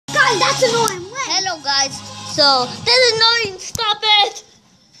guys, that's annoying. Wait. Hello guys. So this is annoying. Stop it.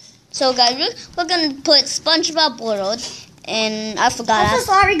 So guys, we're gonna put SpongeBob World, and I forgot. I'm so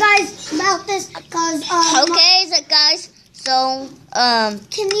sorry guys about this because Okay, so guys. So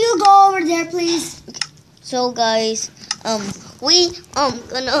can you go over there, please? So guys, we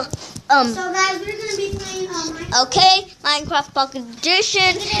gonna So guys, we're gonna be playing okay, Minecraft Pocket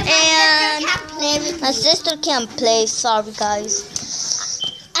Edition, and my sister can't play. Sorry guys.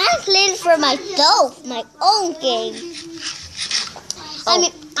 I'm playing for myself, my own game. I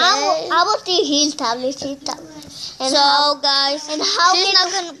mean, I will see his tablet, And so guys, and how she's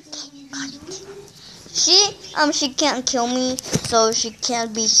not gonna. She can't kill me, so she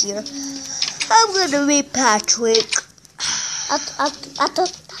can't be here. I'm gonna be Patrick. I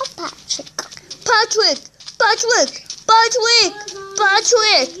thought Patrick.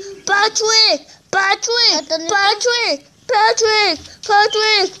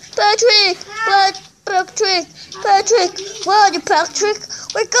 Patrick. Where are you, Patrick?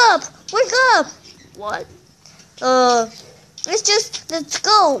 Wake up! What? Let's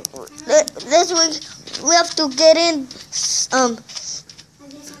go. We have to get in.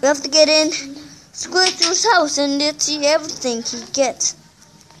 We have to get in Squidward's house and let's see everything he gets.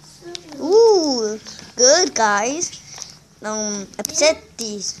 Ooh, good guys. Upset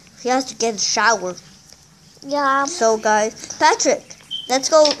these. He has to get a shower. Yeah. So guys, Patrick, let's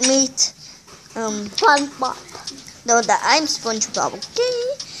go meet SpongeBob. No, that I'm SpongeBob.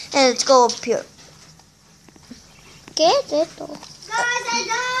 Okay, and let's go up here. Get it. guys, I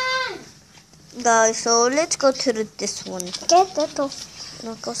done. Guys, so let's go to this one. Get it.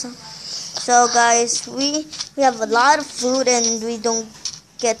 No cosa. So guys, we have a lot of food and we don't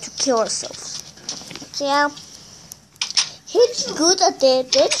get to kill ourselves. Yeah. He's good at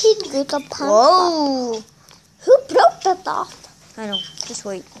it. He's good at punch. Whoa! Who broke that off? I know. Just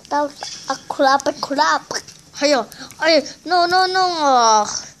wait. That was a crap. No.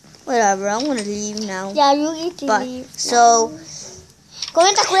 Whatever. I'm gonna leave now. Yeah, you need to leave. So, go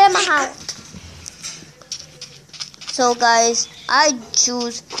into Grandma's house. So guys, I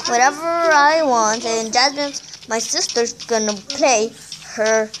choose whatever I want, and Jasmine's my sister's gonna play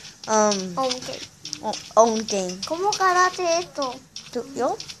her own game. ¿Cómo ganaste esto?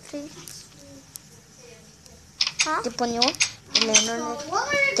 ¿Yo? Sí. ¿Ah? ¿Te pongo en el internet?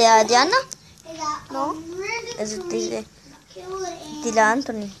 ¿De Diana? No. Eso dice de la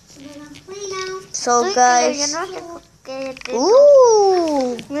Anthony. So guys. Yo no sé qué es esto.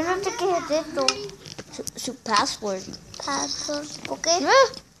 Ooh. Yo no sé qué es esto. Su password. Password. ¿Por qué? Yeah.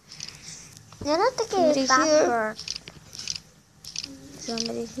 Yo no sé qué es password.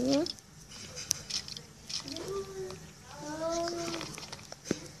 Somebody here.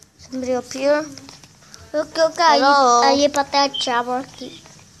 Somebody up here. Yo creo que ahí patea el chavo aquí.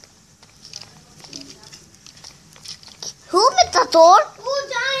 Who made the door? Who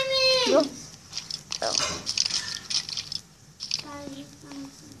diamond? Yo.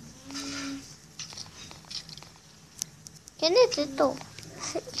 ¿Quién es esto?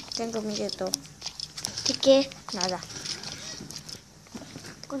 Tengo miedo. ¿De qué? Nada.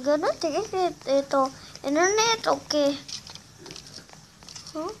 Yo no sé qué es esto. ¿Internet o qué?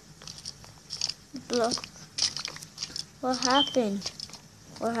 Huh? Look. What happened?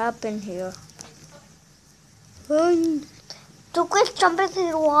 What happened here? Tú quit jumping into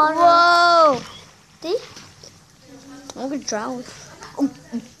the water. Whoa! See? I'm gonna drown.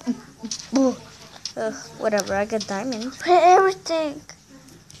 Whatever, I got diamonds. Put everything.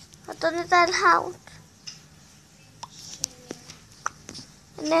 ¿Dónde está el house?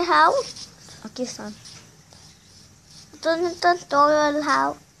 ¿En el house? Aquí están. ¿Dónde está todo el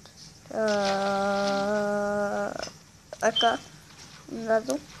house? Acá. Un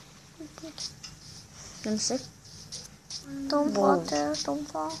lado. No sé. Don't fall there, don't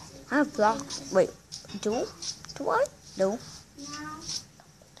fall. I have blocks. Wait, do I? No.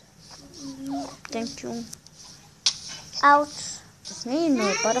 Thank you. Ouch. Sí,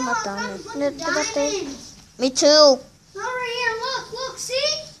 no, para matarme. Espérate. Me too. Over here, look, see?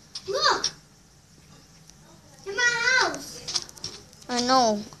 Look. In my house. I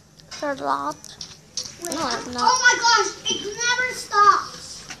know. They're locked. No, I'm not. Oh my gosh, it never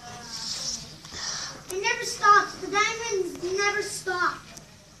stops. It never stops. The diamonds never stop.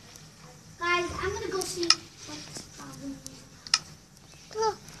 Guys, I'm gonna go see what this problem is.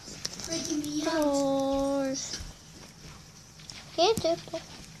 Look. Breaking me out.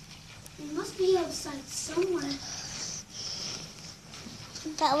 It must be outside somewhere.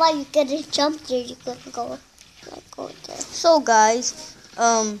 That's why you get to jump there. You can go there. So guys,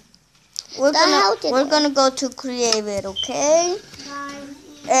 we're gonna go to create it, okay? Bye.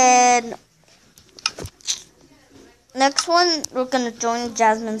 And then next one we're gonna join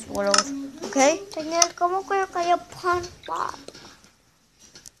Jasmine's world. Okay? Daniel, ¿cómo creo que yo SpongeBob?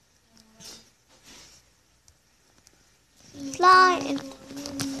 Fly and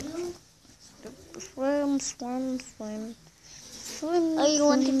Swim, swim, swim. Swim. oh, you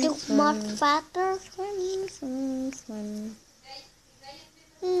want to do swim, more swim. faster? Swim, swim, swim.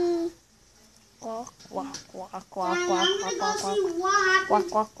 Quack, quack, quack, quack, And quack, I'm gonna go quack, see quack, what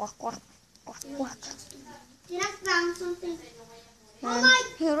quack, happened. quack, quack, quack, quack, quack. Did I found something? Oh And my!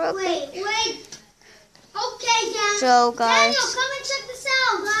 here up Wait. Okay, Daniel. So, guys, Daniel, come and check this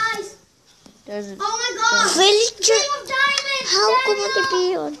out, guys. there's a, Oh my God! Villager. King of Diamonds. How come Daniel! it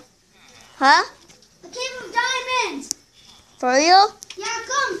be on? huh? The King of Diamonds. For real? Yeah,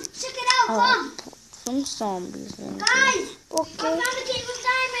 come check it out. Oh, Come, some zombies in here. guys. I Okay. found the King of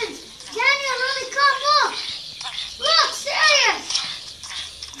Diamonds. Daniel, really come look. Look, serious.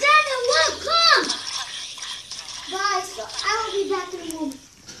 Daniel, look, come. Guys, so I will be back in a moment.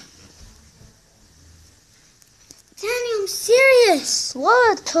 Daniel, I'm serious.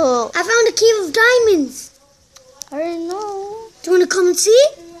 What? I found the King of Diamonds. I don't know. Do you want to come and see?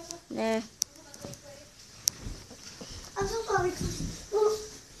 Nah. I'm so sorry. Look.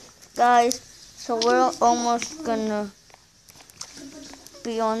 Guys, so we're almost gonna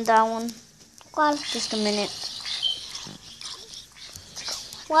be on that one. ¿Cuál? Just a minute.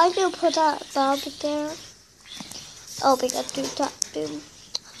 Why do you put that velvet there? Oh, because you talked to.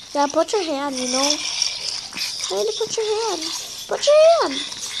 Yeah, put your hand, you know. Really, put your hand. Put your hand.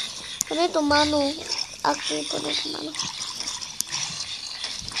 Pone tu mano. Aquí, pone tu mano.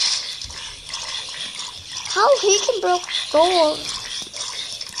 How he can break doors?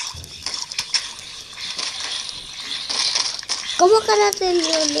 ¿Cómo can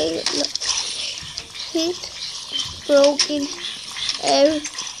heat broken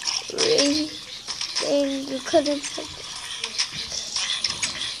everything you couldn't fit?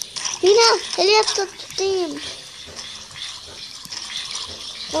 Mira, él ya está team.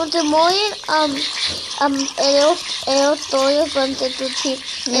 Cuando morir, ellos todos van a tu team.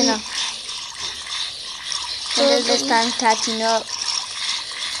 You know. And then this time catching up.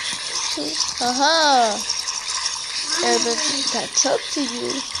 Haha. Everybody catch up to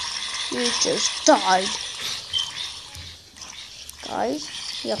you. You just died. Guys,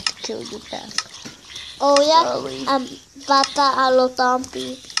 you have to kill you back. Oh yeah, Sorry. bata a los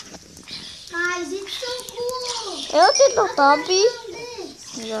zombies. Guys, it's so cool. Ellos tienen los zombies. I found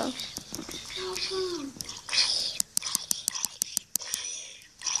this. Yeah. How come?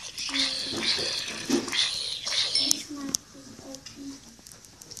 This map is open.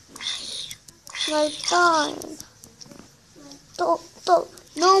 My God.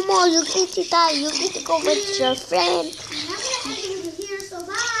 No more, you need to die. You need to go with your friend. And I'm gonna end the video here, so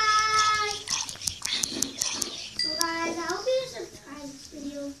bye. So guys, I hope you subscribe this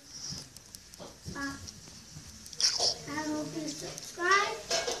video. Stop. I hope you subscribe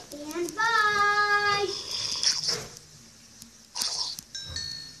and bye.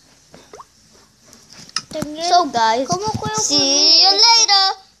 So guys, ¿Cómo juego see you later.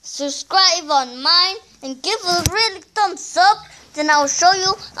 Subscribe on mine and give a really thumbs up. Then I'll show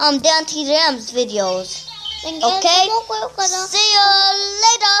you Dan T Ram's videos. Okay? ¿Cómo juego See you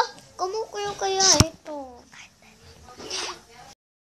later. ¿Cómo juego esto?